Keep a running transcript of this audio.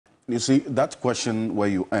You see, that question where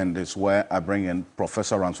you end is where I bring in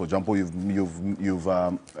Professor Ransford Gyampo. You've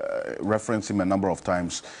referenced him a number of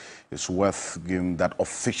times. It's worth giving that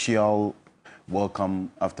official welcome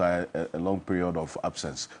after a long period of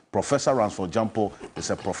absence. Professor Ransford Gyampo is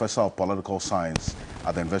a professor of political science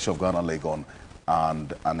at the University of Ghana, Legon,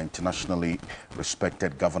 and an internationally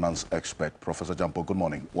respected governance expert. Professor Gyampo, good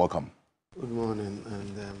morning. Welcome. Good morning,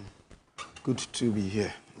 and good to be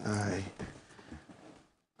here.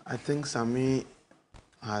 I think Sami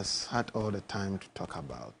has had all the time to talk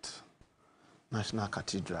about National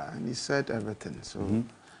Cathedral, and he said everything. So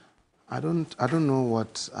I don't know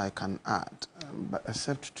what I can add, but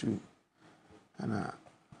except to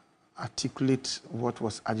articulate what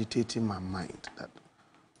was agitating my mind. That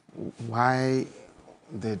why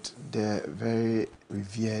did the very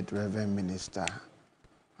revered Reverend Minister,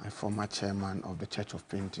 my former chairman of the Church of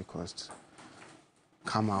Pentecost,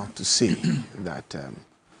 come out to say that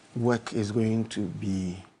work is going to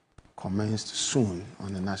be commenced soon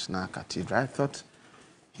on the National Cathedral? I thought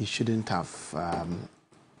he shouldn't have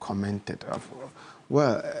commented.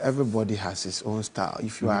 Well, everybody has his own style.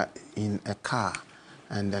 If you are in a car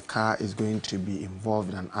and the car is going to be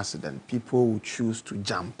involved in an accident, people will choose to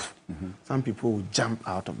jump. Some people will jump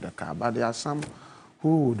out of the car, but there are some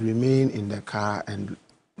who would remain in the car and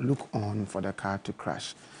look on for the car to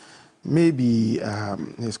crash. Maybe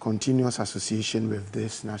his continuous association with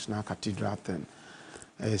this National Cathedral thing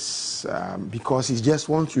is because he just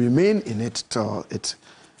wants to remain in it till it,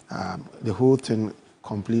 the whole thing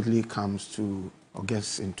completely comes to or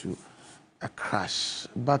gets into a crash.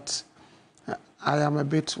 But I am a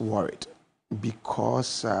bit worried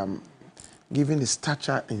because given his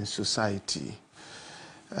stature in society,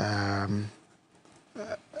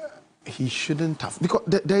 he shouldn't have, because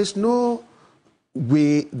there is no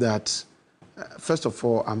way that, first of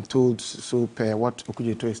all, I'm told, so per what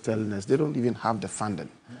Okujeto is telling us, they don't even have the funding.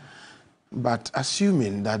 But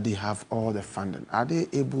assuming that they have all the funding, are they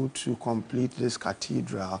able to complete this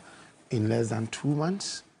cathedral in less than 2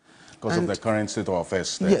 months? Because of the current state of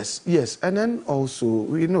affairs there. Yes. And then also,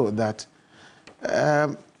 we know that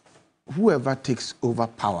whoever takes over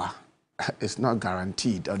power is not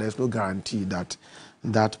guaranteed, or there's no guarantee that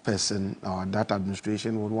that person or that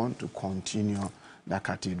administration would want to continue the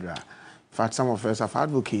cathedral. In fact, some of us have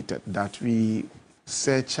advocated that we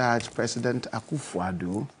surcharge President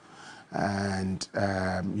Akufo-Addo and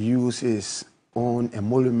use his own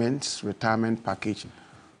emoluments retirement package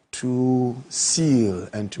to seal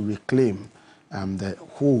and to reclaim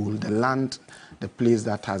the land, the place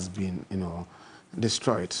that has been,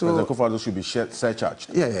 destroyed. So the Akufo-Addo should be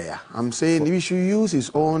surcharged. Yeah. I'm saying we should use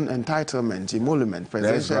his own entitlement, emolument,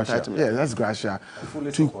 presidential entitlement. Yeah, that's gratia,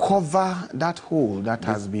 to cover that hole that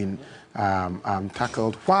has been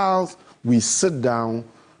tackled, while we sit down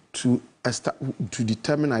to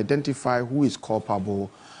determine, identify who is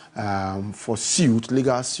culpable for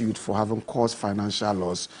legal suit for having caused financial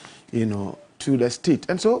loss, to the state.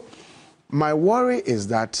 And so my worry is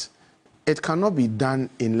that it cannot be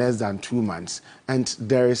done in less than 2 months, and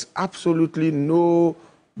there is absolutely no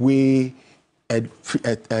way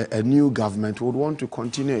a new government would want to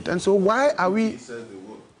continue it. And so why are we...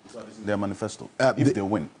 Their manifesto, if they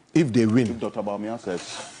win. If they win. If Dr. Bawumia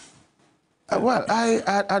says... Well,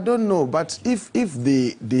 I don't know, but if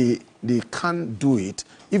they can't do it,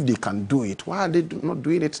 if they can do it, why are they not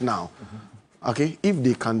doing it now? Okay, if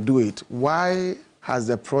they can do it, why has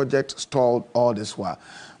the project stalled all this while?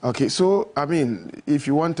 Okay, so, I mean, if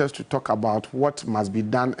you want us to talk about what must be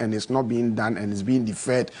done and it's not being done and it's being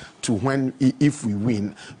deferred to when, if we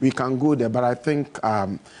win, we can go there. But I think,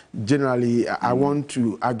 generally, I want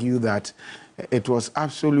to argue that it was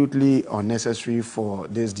absolutely unnecessary for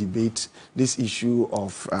this debate, this issue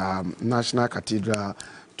of National Cathedral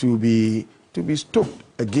to be stoked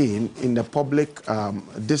again in the public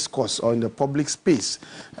discourse or in the public space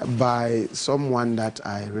by someone that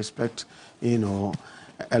I respect,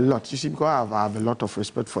 a lot. You see, because I have a lot of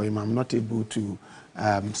respect for him, I'm not able to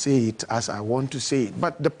say it as I want to say it.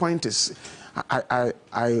 But the point is,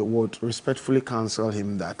 I would respectfully counsel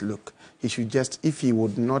him that, look, he should just, if he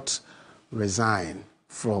would not resign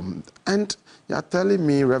from, and you're telling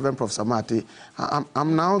me, Reverend Prof Samati,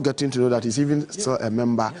 I'm now getting to know that he's even still a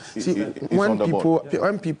member. Yes. See,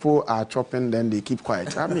 when people are chopping, then they keep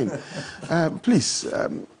quiet. I mean, please,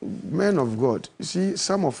 men of God, you see,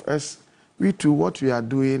 some of us, we too, what we are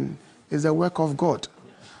doing is the work of God.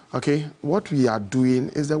 Okay? What we are doing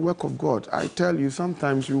is the work of God. I tell you,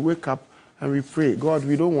 sometimes we wake up and we pray, God,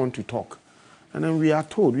 we don't want to talk. And then we are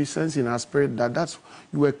told, we sense in our spirit that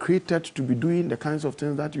you were created to be doing the kinds of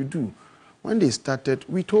things that you do. When they started,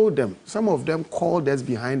 we told them, some of them called us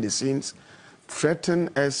behind the scenes,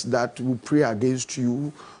 threatened us that we'll pray against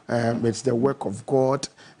you, it's the work of God,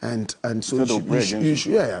 and so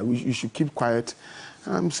you should keep quiet.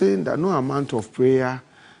 And I'm saying that no amount of prayer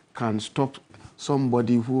can stop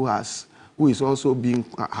somebody who is also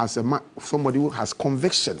somebody who has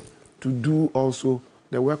conviction to do also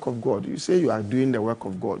the work of God. You say you are doing the work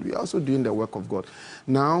of God. We are also doing the work of God.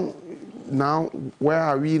 Now, where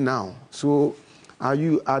are we now? So, are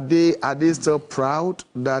they still proud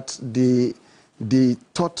that they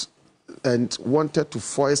thought and wanted to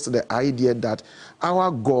foist the idea that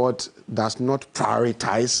our God does not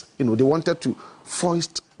prioritize? You know, they wanted to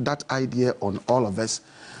foist that idea on all of us.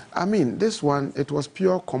 I mean, this one, it was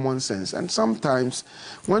pure common sense. And sometimes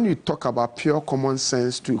when you talk about pure common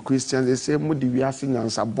sense to Christians, they say, who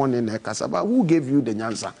gave you the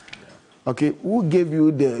nyansa? Okay, who gave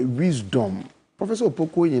you the wisdom? Professor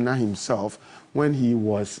Opoku-Yina himself, when he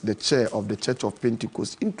was the chair of the Church of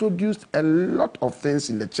Pentecost, introduced a lot of things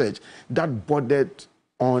in the church that bordered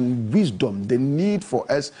on wisdom, the need for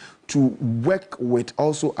us to work with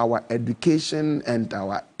also our education and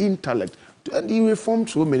our intellect. And he reformed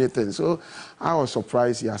so many things. So I was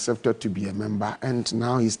surprised he accepted to be a member. And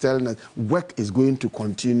now he's telling us work is going to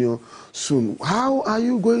continue soon. How are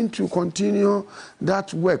you going to continue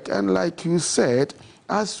that work? And like you said,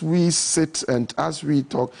 as we sit and as we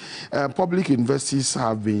talk, public universities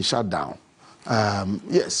have been shut down.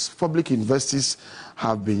 Yes, public universities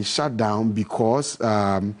have been shut down because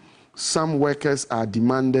some workers are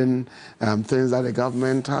demanding things that the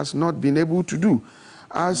government has not been able to do.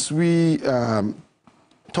 As we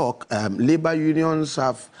talk, labor unions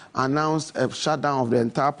have announced a shutdown of the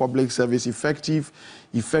entire public service effective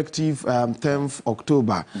 10th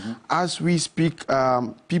October. As we speak,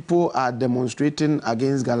 people are demonstrating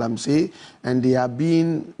against Galamsey, and they are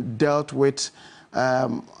being dealt with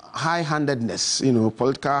high-handedness, you know,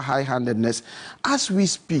 political high-handedness. As we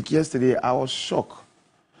speak, yesterday, I was shocked.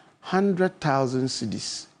 100,000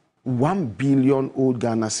 cedis. 1 billion old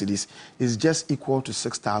Ghana cedis is just equal to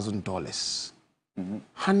 $6,000.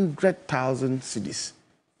 100,000 cedis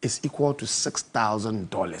is equal to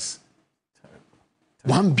 $6,000.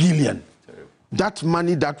 1 billion. Terrible. That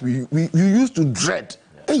money that we used to dread.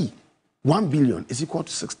 Yeah. Hey, 1 billion is equal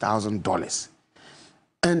to $6,000.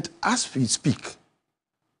 And as we speak,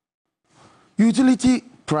 utility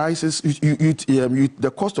prices,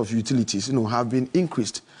 the cost of utilities, you know, have been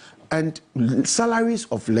increased. And salaries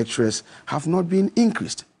of lecturers have not been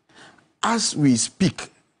increased. As we speak,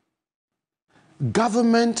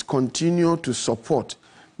 government continue to support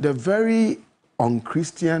the very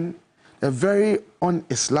un-Christian, the very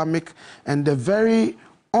un-Islamic, and the very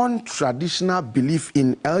untraditional belief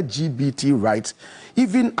in LGBT rights,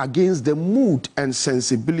 even against the mood and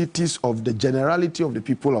sensibilities of the generality of the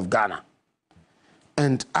people of Ghana.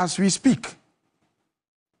 And as we speak,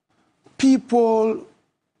 people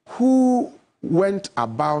who went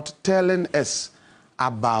about telling us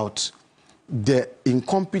about the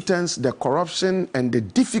incompetence, the corruption, and the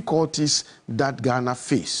difficulties that Ghana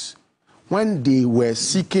face when they were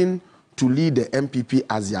seeking to lead the MPP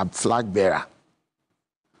as their flag bearer,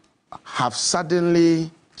 have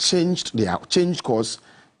suddenly changed course,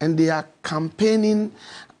 and they are campaigning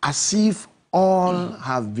as if all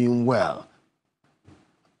have been well.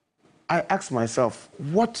 I ask myself,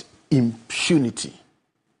 what impunity?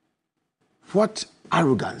 What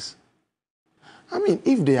arrogance? I mean,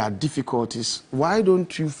 if there are difficulties, why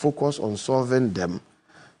don't you focus on solving them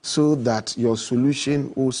so that your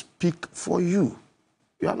solution will speak for you?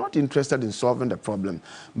 You are not interested in solving the problem.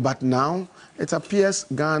 But now, it appears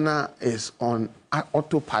Ghana is on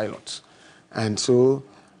autopilot. And so,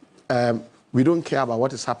 we don't care about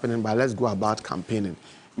what is happening, but let's go about campaigning.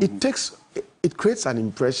 It creates an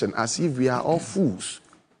impression as if we are all fools.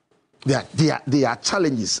 There are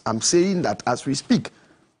challenges. I'm saying that as we speak,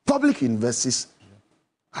 public universities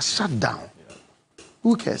are shut down.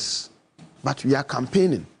 Who cares? But we are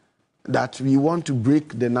campaigning that we want to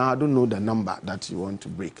break the, now I don't know the number that you want to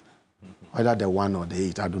break, whether the 1 or the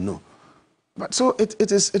 8, I don't know. But so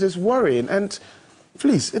it is worrying. And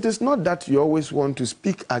please, it is not that you always want to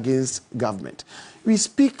speak against government. We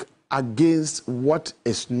speak against what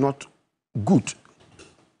is not good.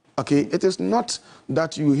 Okay, it is not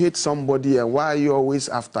that you hate somebody and why are you always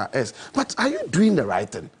after us. But are you doing the right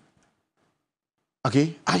thing?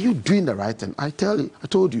 Okay, are you doing the right thing? I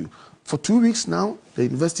told you, for 2 weeks now, the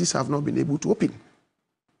universities have not been able to open.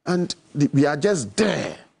 And we are just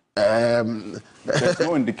there. There's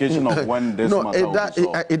no indication of when this matter will be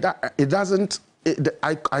solved.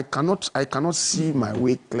 I cannot see my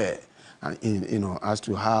way clear as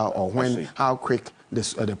to how or when, how quick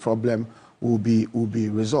this the problem will be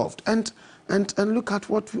resolved. And look at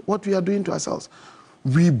what we are doing to ourselves.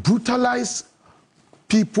 We brutalize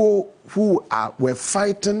people who were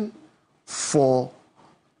fighting for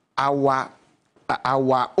our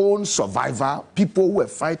own survival, people who were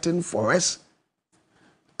fighting for us,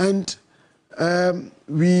 and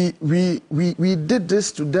we did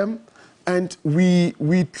this to them, and we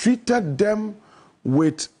treated them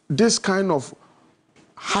with this kind of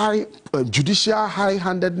high judicial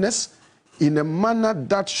high-handedness in a manner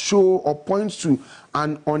that show or points to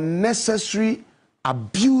an unnecessary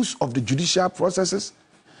abuse of the judicial processes.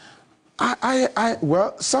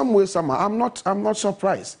 Well, some way, somehow, I'm not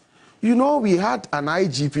surprised. You know, we had an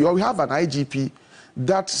IGP, or we have an IGP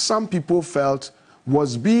that some people felt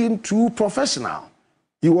was being too professional.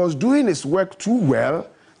 He was doing his work too well,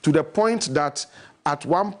 to the point that at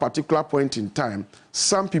one particular point in time,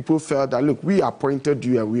 some people felt that, look, we appointed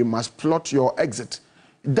you and we must plot your exit.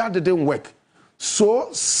 That didn't work. So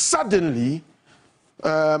suddenly,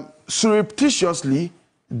 surreptitiously,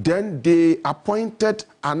 then they appointed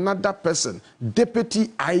another person, deputy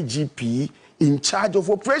IGP, in charge of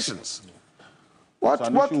operations.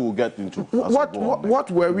 What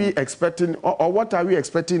were we expecting, or what are we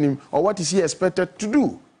expecting him, or what is he expected to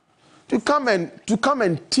do? To come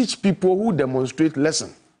and teach people who demonstrate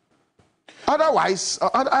lesson. Otherwise,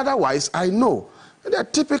 I know the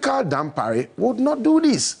typical Dampare would not do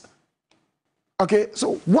this. Okay,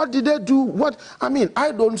 so what did they do?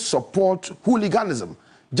 I don't support hooliganism,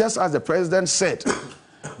 just as the president said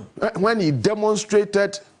when he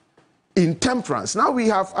demonstrated intemperance. Now we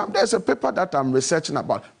have, there's a paper that I'm researching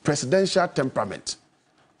about presidential temperament.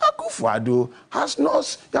 Akufo-Addo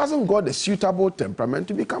hasn't got a suitable temperament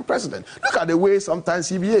to become president. Look at the way sometimes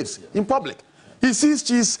he behaves in public. He sees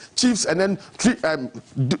chiefs and then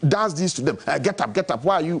does this to them. Get up,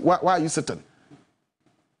 why are you sitting?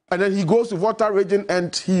 And then he goes to voter region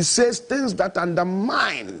and he says things that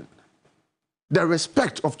undermine the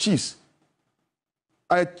respect of chiefs.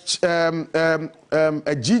 A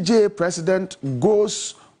GJ president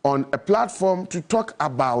goes on a platform to talk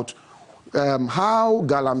about how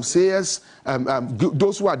galamseyers,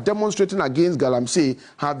 those who are demonstrating against galamsey,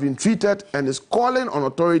 have been treated, and is calling on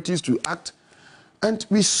authorities to act. And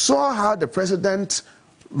we saw how the president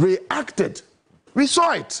reacted. We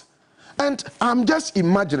saw it. And I'm just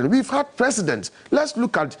imagining, we've had presidents. Let's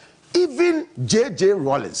look at even J.J.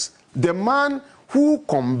 Rawlings, the man who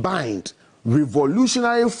combined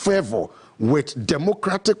revolutionary fervor with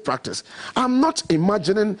democratic practice. I'm not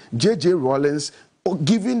imagining J.J. Rawlings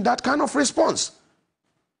giving that kind of response.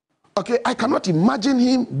 Okay, I cannot imagine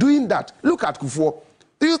him doing that. Look at Kufo.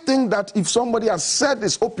 Do you think that if somebody has said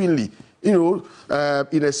this openly, in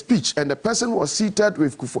a speech, and the person was seated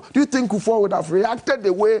with Kufo, do you think Kufo would have reacted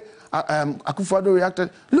the way Akufo-Addo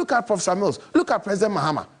reacted? Look at Prof Samuels. Look at President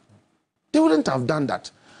Mahama. They wouldn't have done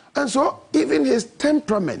that. And so even his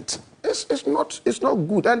temperament is not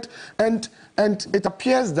good. And it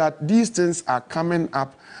appears that these things are coming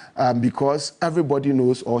up because everybody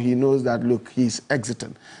knows, or he knows that, look, he's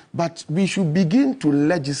exiting. But we should begin to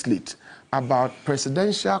legislate about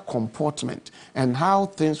presidential comportment and how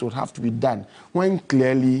things would have to be done when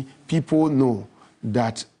clearly people know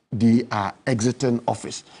that they are exiting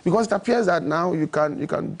office. Because it appears that now you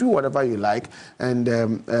can do whatever you like, and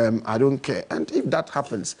I don't care. And if that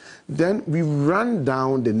happens, then we run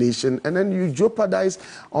down the nation, and then you jeopardize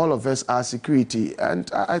all of us, our security. And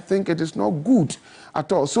I think it is not good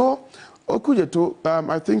at all. So, Okujeto,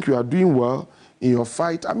 I think you are doing well in your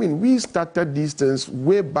fight. I mean, we started these things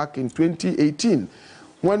way back in 2018.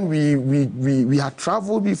 When we had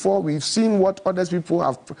traveled before, we've seen what other people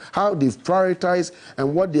have, how they've prioritized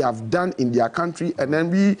and what they have done in their country. And then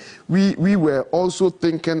we were also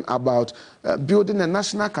thinking about building a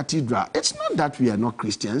National Cathedral. It's not that we are not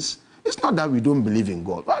Christians. It's not that we don't believe in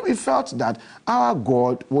God. But we felt that our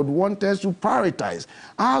God would want us to prioritize.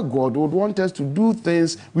 Our God would want us to do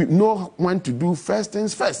things, we know when to do first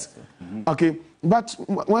things first. Okay? But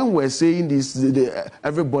when we're saying this,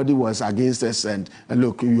 everybody was against us, and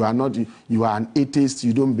look, you are an atheist,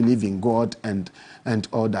 you don't believe in God, and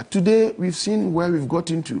all that. Today, we've seen where we've got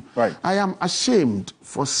into. Right. I am ashamed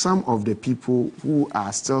for some of the people who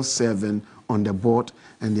are still serving on the board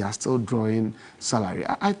and they are still drawing salary.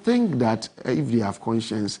 I think that if they have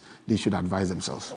conscience, they should advise themselves.